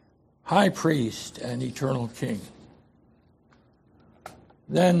high priest and eternal king.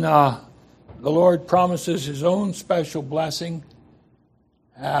 Then the Lord promises his own special blessing.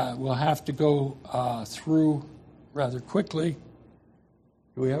 We'll have to go through rather quickly.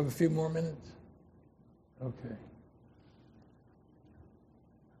 Do we have a few more minutes? Okay.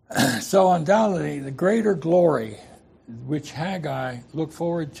 So undoubtedly, the greater glory which Haggai looked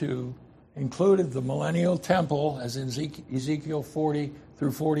forward to included the millennial temple, as in Ezekiel 40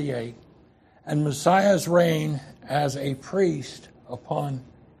 through 48, and Messiah's reign as a priest upon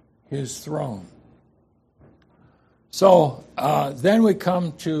his throne. So then we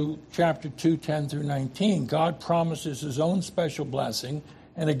come to chapter 2, 10 through 19. God promises his own special blessing.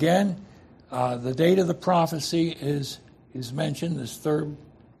 And again, the date of the prophecy is mentioned, this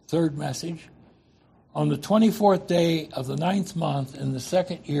third message. On the 24th day of the 9th month in the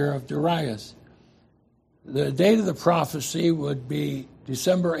 2nd year of Darius. The date of the prophecy would be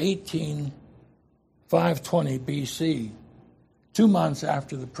December 18, 520 BC, 2 months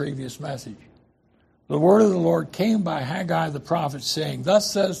after the previous message. The word of the Lord came by Haggai the prophet, saying,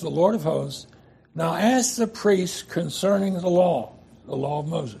 thus says the Lord of hosts, now ask the priests concerning the law of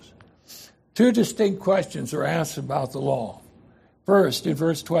Moses. Two distinct questions are asked about the law. First, in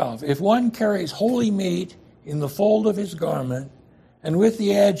verse 12, if one carries holy meat in the fold of his garment, and with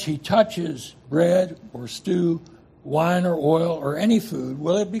the edge he touches bread or stew, wine or oil, or any food,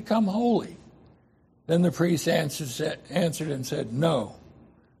 will it become holy? Then the priest answered and said, no.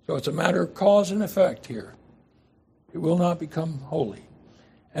 So it's a matter of cause and effect here. It will not become holy.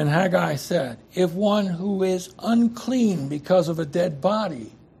 And Haggai said, if one who is unclean because of a dead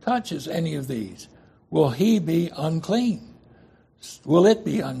body touches any of these, will he be unclean? Will it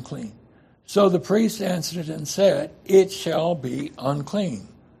be unclean? So the priest answered and said, it shall be unclean.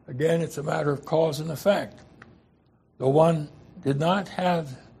 Again, it's a matter of cause and effect. The one did not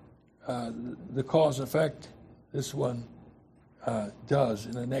have the cause effect. This one does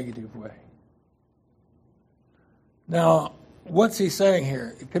in a negative way. Now, what's he saying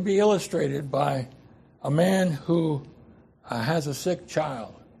here? It could be illustrated by a man who has a sick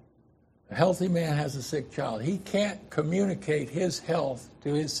child. A healthy man has a sick child. He can't communicate his health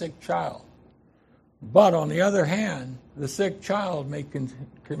to his sick child. But on the other hand, the sick child may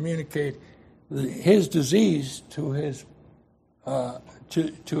communicate his disease to his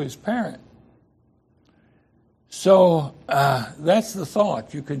parent. So that's the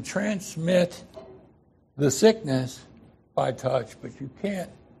thought. You can transmit the sickness by touch, but you can't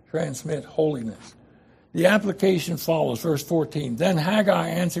transmit holiness. The application follows, verse 14. Then Haggai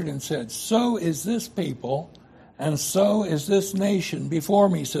answered and said, so is this people, and so is this nation before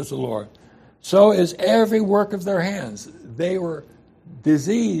me, says the Lord. So is every work of their hands. They were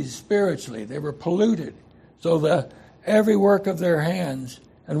diseased spiritually. They were polluted. So every work of their hands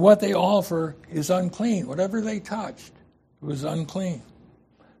and what they offer is unclean. Whatever they touched was unclean.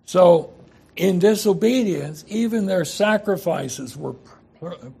 So in disobedience, even their sacrifices were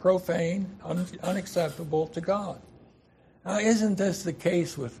profane, unacceptable to God. Now, isn't this the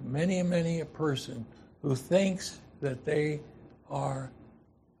case with many a person who thinks that they are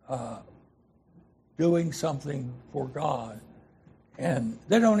doing something for God, and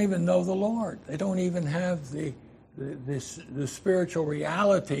they don't even know the Lord. They don't even have the spiritual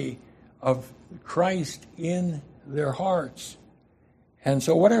reality of Christ in their hearts. And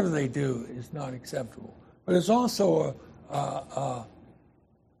so whatever they do is not acceptable. But it's also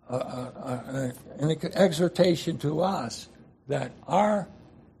an exhortation to us that our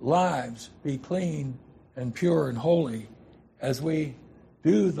lives be clean and pure and holy as we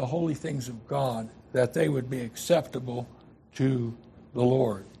do the holy things of God, that they would be acceptable to the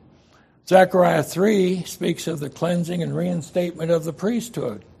Lord. Zechariah 3 speaks of the cleansing and reinstatement of the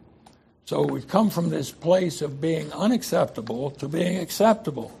priesthood. So we come from this place of being unacceptable to being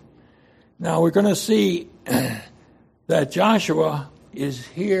acceptable. Now we're going to see that Joshua is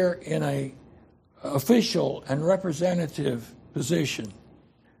here in an official and representative position.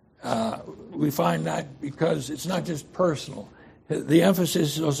 We find that because it's not just personal. The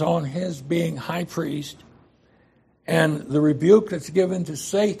emphasis is on his being high priest, and the rebuke that's given to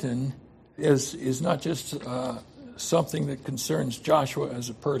Satan is not just something that concerns Joshua as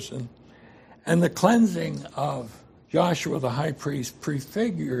a person. And the cleansing of Joshua the high priest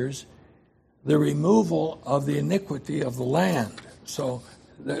prefigures the removal of the iniquity of the land. So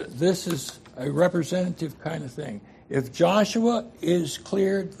this is a representative kind of thing. If Joshua is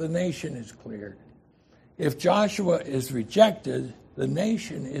cleared, the nation is cleared. If Joshua is rejected, the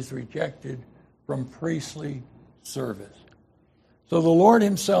nation is rejected from priestly service. So the Lord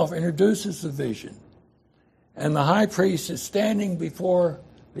himself introduces the vision, and the high priest is standing before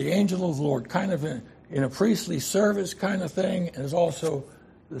the angel of the Lord, kind of in a priestly service kind of thing, and is also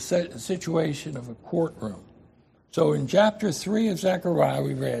the situation of a courtroom. So in chapter 3 of Zechariah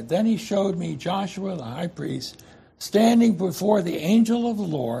we read, Then he showed me Joshua the high priest standing before the angel of the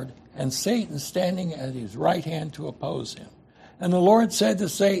Lord, and Satan standing at his right hand to oppose him. And the Lord said to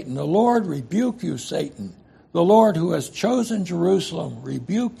Satan, The Lord rebuke you, Satan. The Lord who has chosen Jerusalem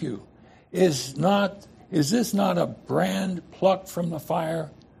rebuke you. Is this not a brand plucked from the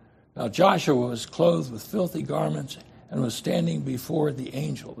fire? Now Joshua was clothed with filthy garments and was standing before the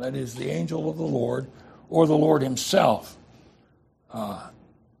angel, that is, the angel of the Lord, or the Lord himself.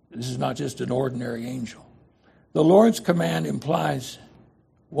 This is not just an ordinary angel. The Lord's command implies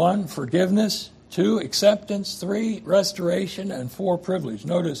 1, forgiveness, 2, acceptance, 3, restoration, and 4, privilege.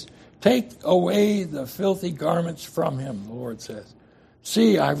 Notice, take away the filthy garments from him, the Lord says.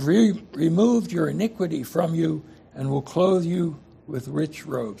 See, I've removed your iniquity from you and will clothe you with rich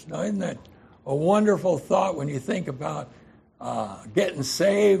robes. Now, isn't that a wonderful thought when you think about getting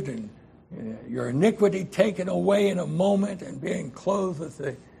saved and your iniquity taken away in a moment and being clothed with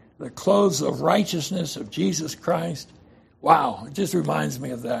the clothes of righteousness of Jesus Christ? Wow, it just reminds me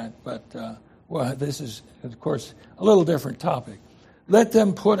of that. But, this is, of course, a little different topic. Let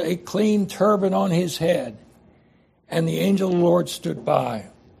them put a clean turban on his head. And the angel of the Lord stood by,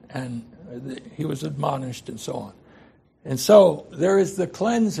 and he was admonished and so on. And so there is the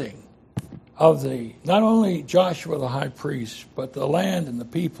cleansing of not only Joshua the high priest, but the land and the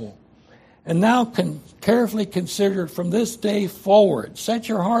people. And now carefully consider from this day forward. Set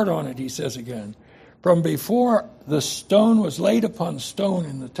your heart on it, he says again. From before the stone was laid upon stone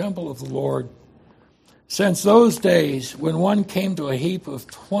in the temple of the Lord, since those days when one came to a heap of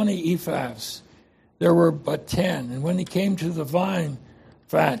 20 ephahs, there were but 10. And when he came to the vine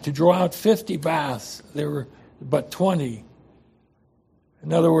fat to draw out 50 baths, there were but 20.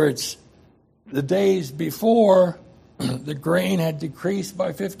 In other words, the days before, the grain had decreased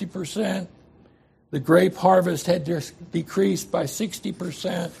by 50%. The grape harvest had decreased by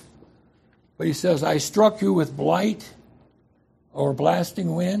 60%. But he says, I struck you with blight or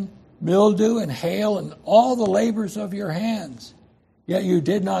blasting wind, mildew and hail and all the labors of your hands. Yet you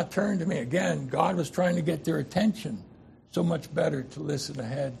did not turn to me. Again, God was trying to get their attention. So much better to listen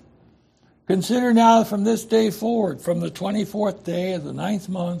ahead. Consider now from this day forward, from the 24th day of the 9th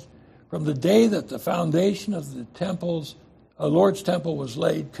month, from the day that the foundation of the Lord's temple was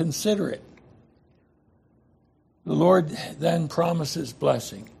laid, consider it. The Lord then promises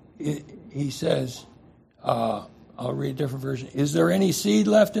blessing. He says, I'll read a different version. Is there any seed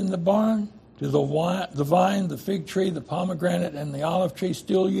left in the barn? Do the vine, the fig tree, the pomegranate, and the olive tree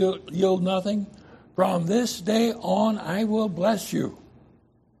still yield nothing? From this day on I will bless you.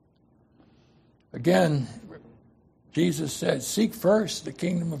 Again, Jesus said, seek first the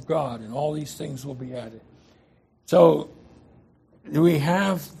kingdom of God, and all these things will be added. So we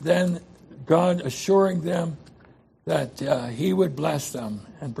have then God assuring them that he would bless them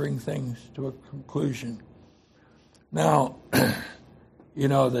and bring things to a conclusion. Now,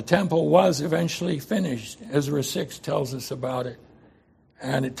 the temple was eventually finished. Ezra 6 tells us about it.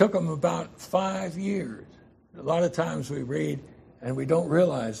 And it took them about 5 years. A lot of times we read and we don't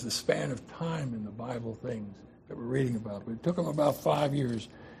realize the span of time in the Bible things that we're reading about. But it took them about 5 years.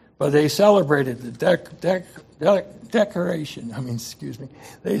 But they celebrated the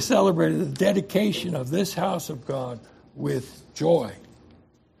They celebrated the dedication of this house of God with joy.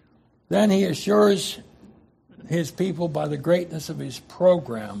 Then he assures his people by the greatness of his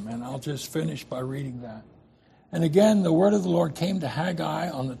program. And I'll just finish by reading that. And again, the word of the Lord came to Haggai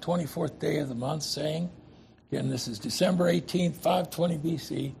on the 24th day of the month, saying, again, this is December 18th, 520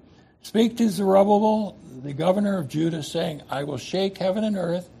 BC, speak to Zerubbabel, the governor of Judah, saying, I will shake heaven and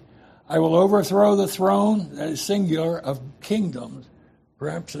earth. I will overthrow the throne, that is singular, of kingdoms,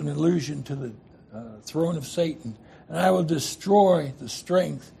 perhaps an allusion to the throne of Satan, and I will destroy the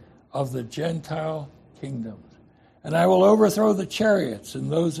strength of the Gentile kingdoms. And I will overthrow the chariots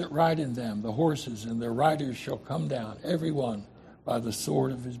and those that ride in them, the horses, and their riders shall come down, every one by the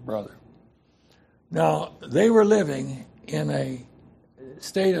sword of his brother. Now, they were living in a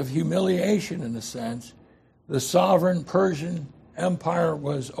state of humiliation, in a sense. The sovereign Persian Empire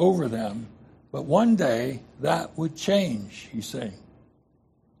was over them, but one day that would change, he's saying.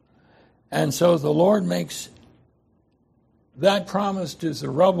 And so the Lord makes that promise to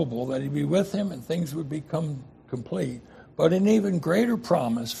Zerubbabel that he'd be with him and things would become complete, but an even greater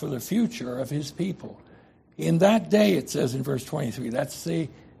promise for the future of his people. In that day, it says in verse 23, that's the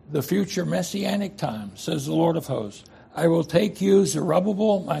future messianic time, says the Lord of hosts, I will take you,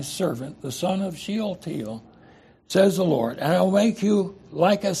 Zerubbabel, my servant, the son of Shealtiel, says the Lord, and I will make you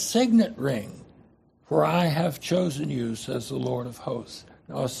like a signet ring, for I have chosen you, says the Lord of hosts.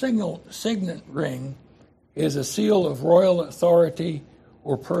 Now, a signet ring is a seal of royal authority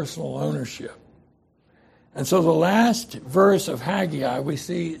or personal ownership. And so the last verse of Haggai, we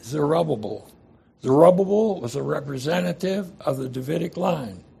see Zerubbabel. Zerubbabel was a representative of the Davidic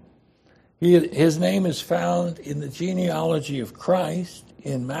line. His name is found in the genealogy of Christ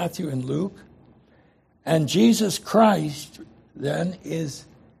in Matthew and Luke. And Jesus Christ, then, is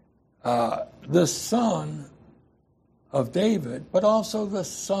the son of David, but also the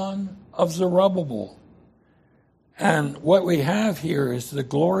son of Zerubbabel. And what we have here is the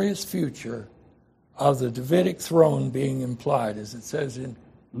glorious future of the Davidic throne being implied, as it says in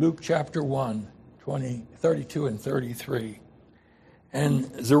Luke chapter 1, 32 and 33.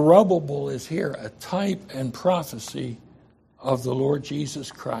 And Zerubbabel is here a type and prophecy of the Lord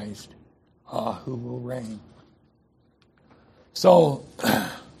Jesus Christ, who will reign. So,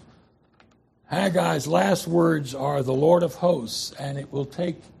 Haggai's last words are the Lord of hosts, and it will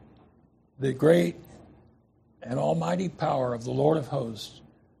take the great and almighty power of the Lord of hosts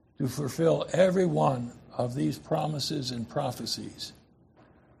to fulfill every one of these promises and prophecies.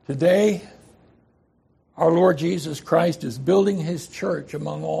 Today, our Lord Jesus Christ is building his church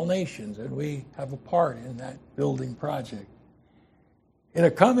among all nations, and we have a part in that building project. In a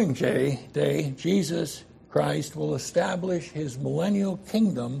coming day, Jesus Christ will establish his millennial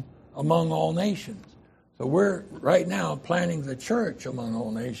kingdom among all nations. So we're right now planning the church among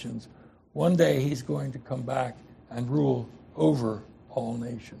all nations. One day he's going to come back and rule over all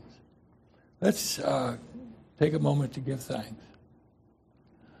nations. Let's take a moment to give thanks.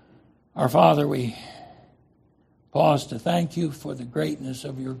 Our Father, we pause to thank you for the greatness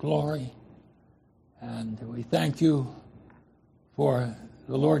of your glory. And we thank you for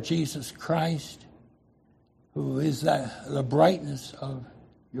the Lord Jesus Christ, who is the brightness of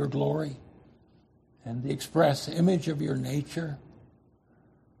your glory and the express image of your nature,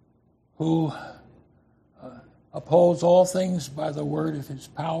 who upholds all things by the word of his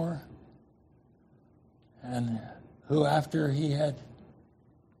power, and who, after he had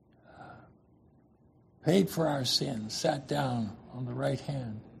paid for our sins, sat down on the right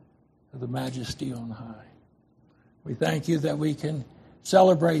hand of the Majesty on high. We thank you that we can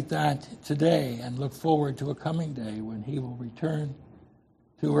celebrate that today and look forward to a coming day when he will return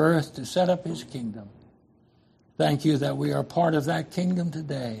to earth to set up his kingdom. Thank you that we are part of that kingdom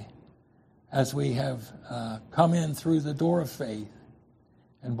today as we have come in through the door of faith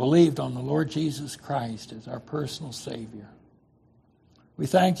and believed on the Lord Jesus Christ as our personal Savior. We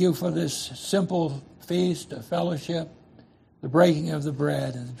thank you for this simple feast of fellowship, the breaking of the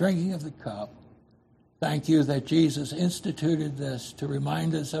bread and the drinking of the cup. Thank you that Jesus instituted this to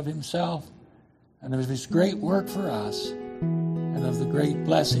remind us of himself and of his great work for us and of the great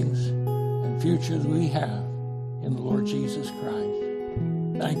blessings and future that we have in the Lord Jesus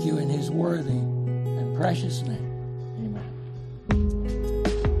Christ. Thank you in his worthy and precious name.